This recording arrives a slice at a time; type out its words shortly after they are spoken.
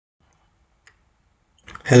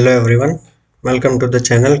Hello everyone, welcome to the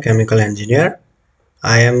channel Chemical Engineer.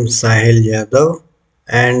 I am Sahil Yadav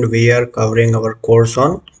and we are covering our course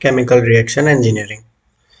on Chemical Reaction Engineering.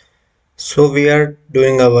 So we are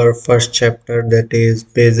doing our first chapter, that is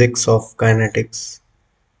Basics of Kinetics.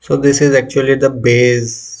 So this is actually the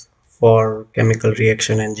base for Chemical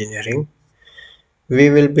Reaction Engineering. We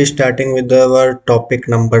will be starting with our topic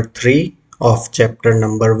number 3 of chapter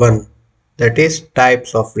number 1, that is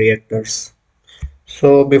types of reactors.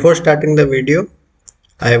 So before starting the video,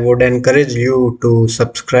 I would encourage you to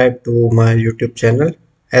subscribe to my YouTube channel,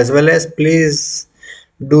 as well as please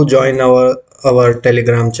do join our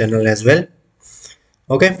Telegram channel as well.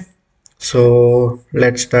 Okay, so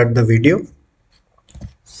let's start the video.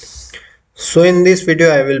 So in this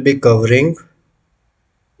video I will be covering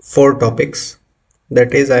 4 topics.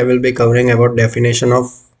 That is, I will be covering about definition of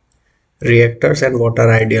reactors and what are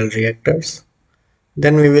ideal reactors.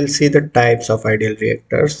 Then we will see the types of ideal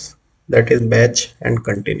reactors, that is batch and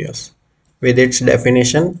continuous, with its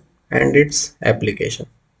definition and its application.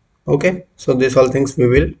 Okay, so these all things we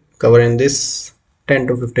will cover in this 10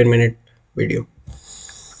 to 15 minute video.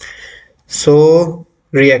 So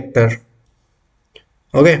reactor.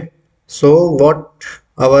 Okay, so what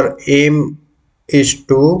our aim is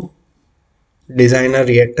to design a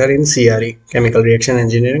reactor in CRE, chemical reaction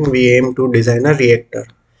engineering. We aim to design a reactor.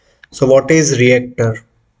 So what is reactor?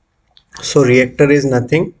 So reactor is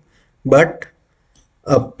nothing but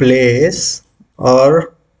a place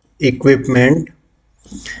or equipment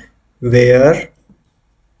where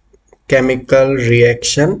chemical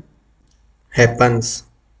reaction happens.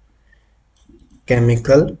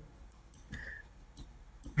 Chemical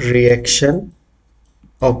reaction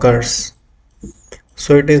occurs.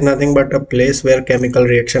 So it is nothing but a place where chemical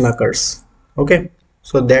reaction occurs. Okay,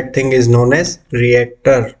 so that thing is known as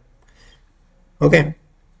reactor. Okay,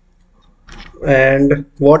 and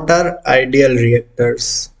what are ideal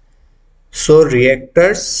reactors? So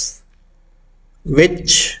reactors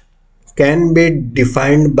which can be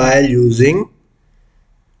defined by using,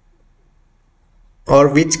 or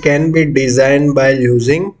which can be designed by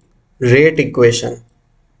using rate equation.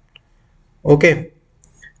 Okay,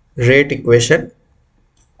 rate equation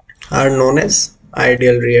are known as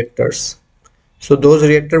ideal reactors. So those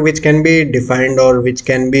reactors which can be defined or which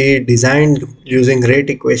can be designed using rate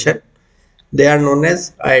equation, they are known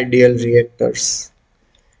as ideal reactors.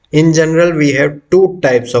 In general, we have 2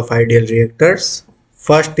 types of ideal reactors.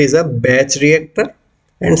 First is a batch reactor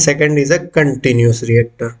and second is a continuous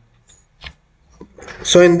reactor.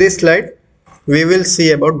 So in this slide, we will see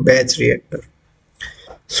about batch reactor.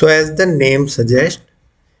 So as the name suggests,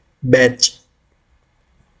 batch.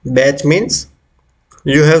 Batch means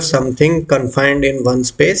you have something confined in one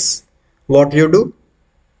space. What you do?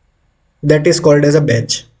 That is called as a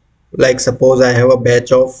batch. Like suppose I have a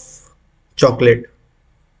batch of chocolate,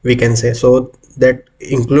 we can say. So that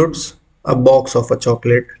includes a box of a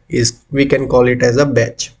chocolate, is we can call it as a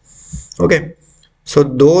batch. Okay. So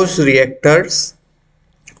those reactors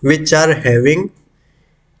which are having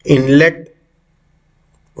inlet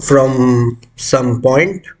from some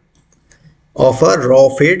point of a raw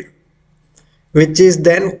feed, which is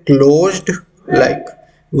then closed, like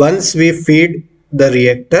once we feed the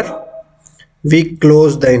reactor, we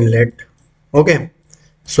close the inlet. Okay,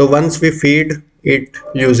 so once we feed it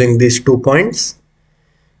using these 2 points,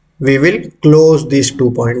 we will close these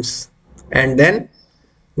 2 points, and then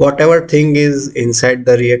whatever thing is inside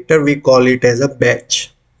the reactor, we call it as a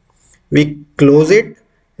batch. We close it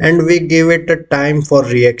and we give it a time for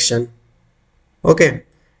reaction. Okay,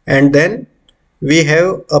 and then we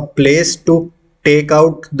have a place to take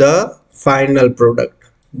out the final product.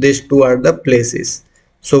 These 2 are the places.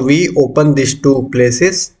 So we open these 2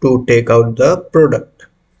 places to take out the product.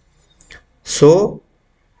 So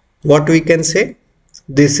what we can say,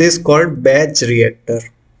 this is called batch reactor.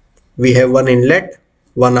 We have one inlet,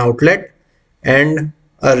 one outlet, and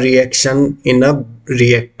a reaction in a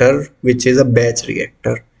reactor, which is a batch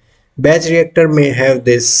reactor. Batch reactor may have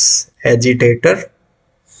this agitator,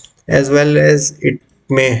 as well as it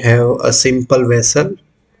may have a simple vessel.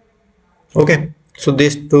 Okay, so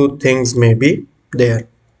these 2 things may be there.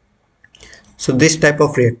 So this type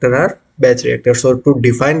of reactor are batch reactor. So to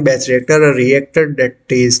define batch reactor, a reactor that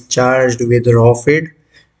is charged with raw feed,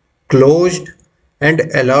 closed and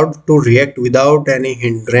allowed to react without any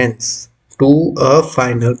hindrance to a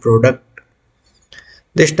final product.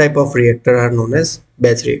 This type of reactor are known as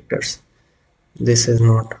batch reactors. This is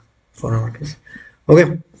not for our case.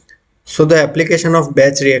 Okay, so the application of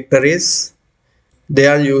batch reactor is, they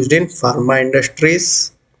are used in pharma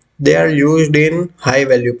industries, they are used in high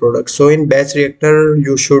value products. So in batch reactor,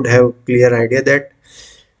 you should have clear idea that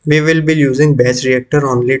We will be using batch reactor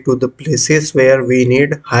only to the places where we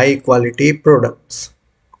need high quality products.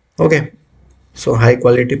 Okay, so high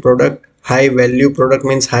quality product, high value product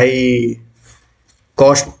means high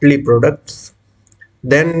costly products.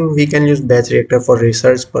 Then we can use batch reactor for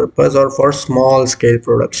research purpose or for small scale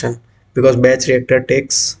production, because batch reactor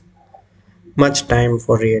takes much time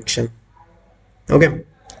for reaction. Okay,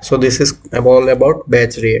 so this is all about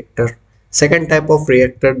batch reactor. Second type of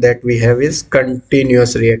reactor that we have is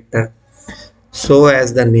continuous reactor. So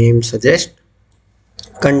as the name suggests,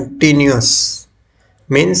 continuous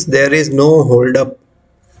means there is no hold up.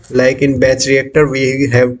 Like in batch reactor, we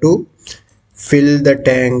have to fill the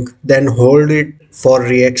tank, then hold it for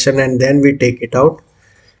reaction, and then we take it out.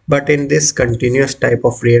 But in this continuous type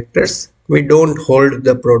of reactors, we don't hold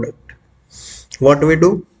the product. What we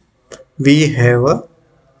do? We have a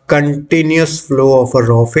continuous flow of a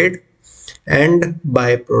raw feed and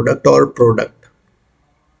byproduct or product.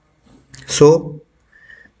 So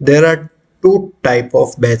there are two type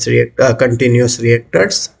of continuous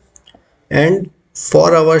reactors, and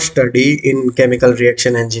for our study in chemical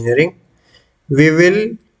reaction engineering, we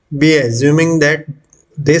will be assuming that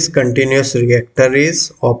this continuous reactor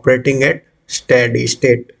is operating at steady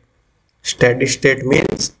state. Steady state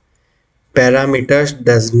means parameters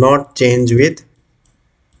does not change with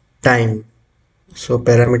time. So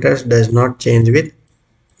parameters does not change with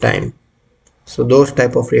time. So those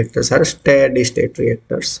type of reactors are steady state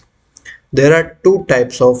reactors. There are two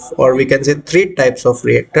types of, or we can say three types of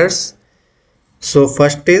reactors. So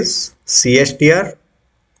first is CSTR,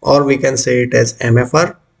 or we can say it as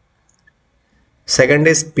MFR. Second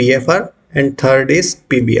is PFR, and third is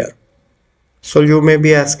PBR. So you may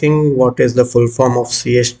be asking, what is the full form of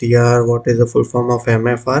CSTR? What is the full form of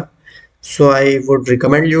MFR? So I would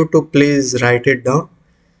recommend you to please write it down.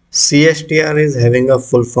 CSTR is having a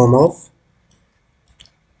full form of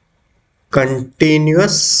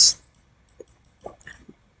continuous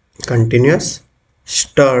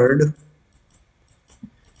stirred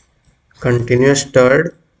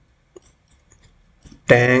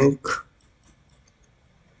tank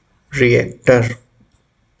reactor.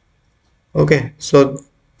 Okay, so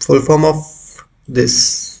full form of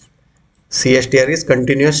this CSTR is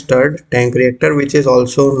continuous stirred tank reactor, which is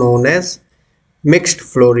also known as mixed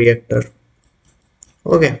flow reactor.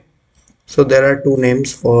 Okay, so there are two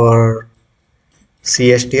names for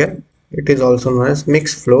CSTR. It is also known as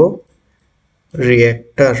mixed flow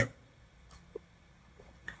reactor.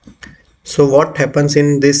 So what happens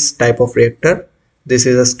in this type of reactor? This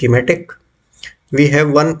is a schematic. We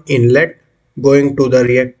have one inlet going to the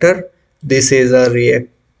reactor. This is a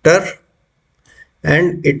reactor,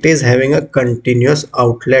 and it is having a continuous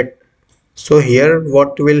outlet. So here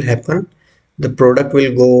what will happen? The product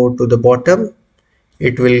will go to the bottom.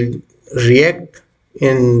 It will react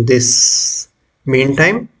in this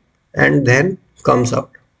meantime and then comes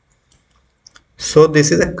out. So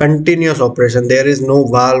this is a continuous operation. There is no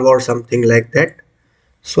valve or something like that.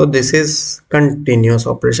 So this is continuous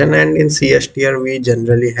operation, and in CSTR we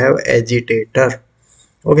generally have agitator.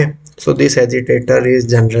 Okay, so this agitator is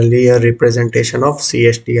generally a representation of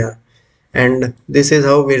CSTR, and this is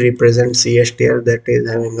how we represent CSTR, that is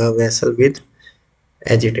having a vessel with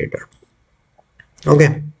agitator.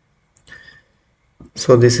 Okay,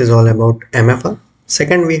 so this is all about MFR.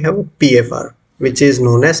 Second, we have PFR, which is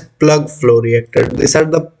known as plug flow reactor. These are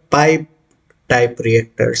the pipe type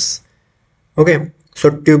reactors. Okay,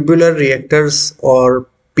 so tubular reactors or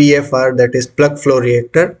PFR, that is plug flow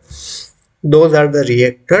reactor, those are the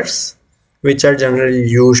reactors which are generally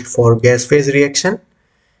used for gas phase reaction,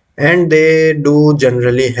 and they do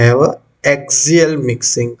generally have a axial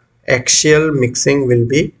mixing. Axial mixing will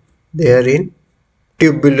be there in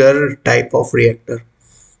tubular type of reactor.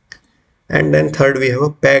 And then third, we have a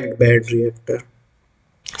packed bed reactor.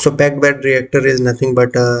 So packed bed reactor is nothing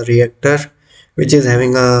but a reactor which is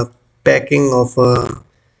having a packing of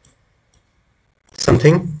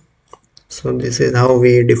something. So this is how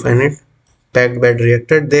we define it. Packed bed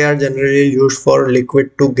reactor. They are generally used for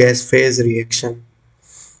liquid to gas phase reaction,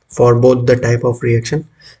 for both the type of reaction.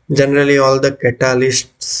 Generally all the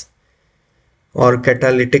catalysts or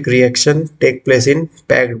catalytic reaction take place in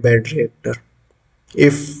packed bed reactor.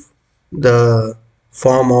 If the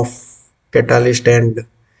form of catalyst and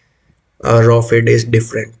raw feed is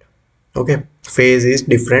different, okay, phase is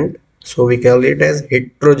different, so we call it as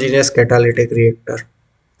heterogeneous catalytic reactor.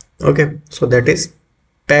 Okay, so that is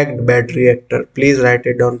packed bed reactor. Please write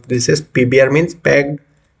it down. This is PBR, means packed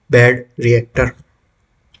bed reactor.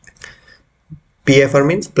 PFR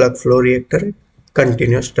means plug flow reactor.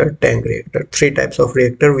 Continuous stirred tank reactor. Three types of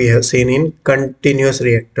reactor we have seen in continuous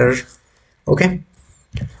reactor. Okay,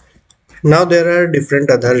 Now there are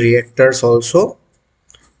different other reactors also.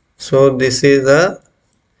 So this is a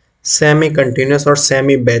semi-continuous or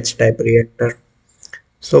semi-batch type reactor.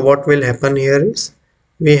 So what will happen here is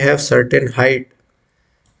we have certain height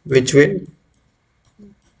which will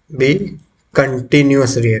be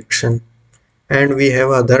continuous reaction, and we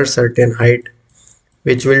have other certain height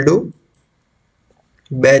which will do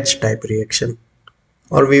batch type reaction,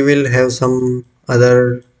 or we will have some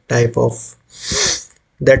other type of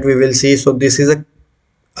that we will see. So this is a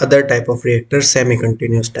other type of reactor,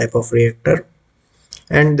 semi-continuous type of reactor,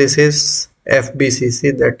 and this is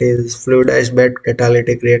FBCC, that is fluidized bed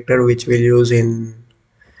catalytic reactor, which we'll use in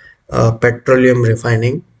petroleum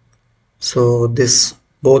refining. So this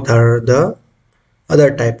both are the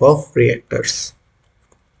other type of reactors.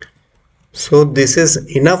 So this is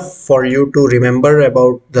enough for you to remember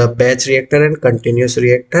about the batch reactor and continuous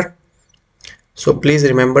reactor. So please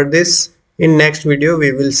remember this. In next video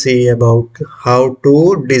we will see about how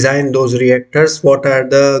to design those reactors, what are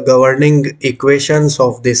the governing equations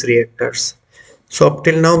of these reactors. So up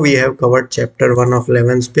till now we have covered chapter 1 of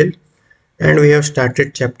Levin's bill, and we have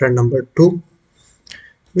started chapter number 2.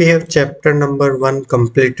 We have chapter number 1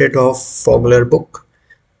 completed of Fogler book.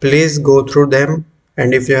 Please go through them,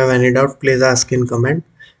 and if you have any doubt please ask in comment.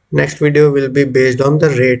 Next video will be based on the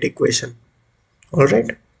rate equation.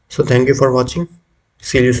 Alright, so thank you for watching.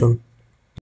 See you soon.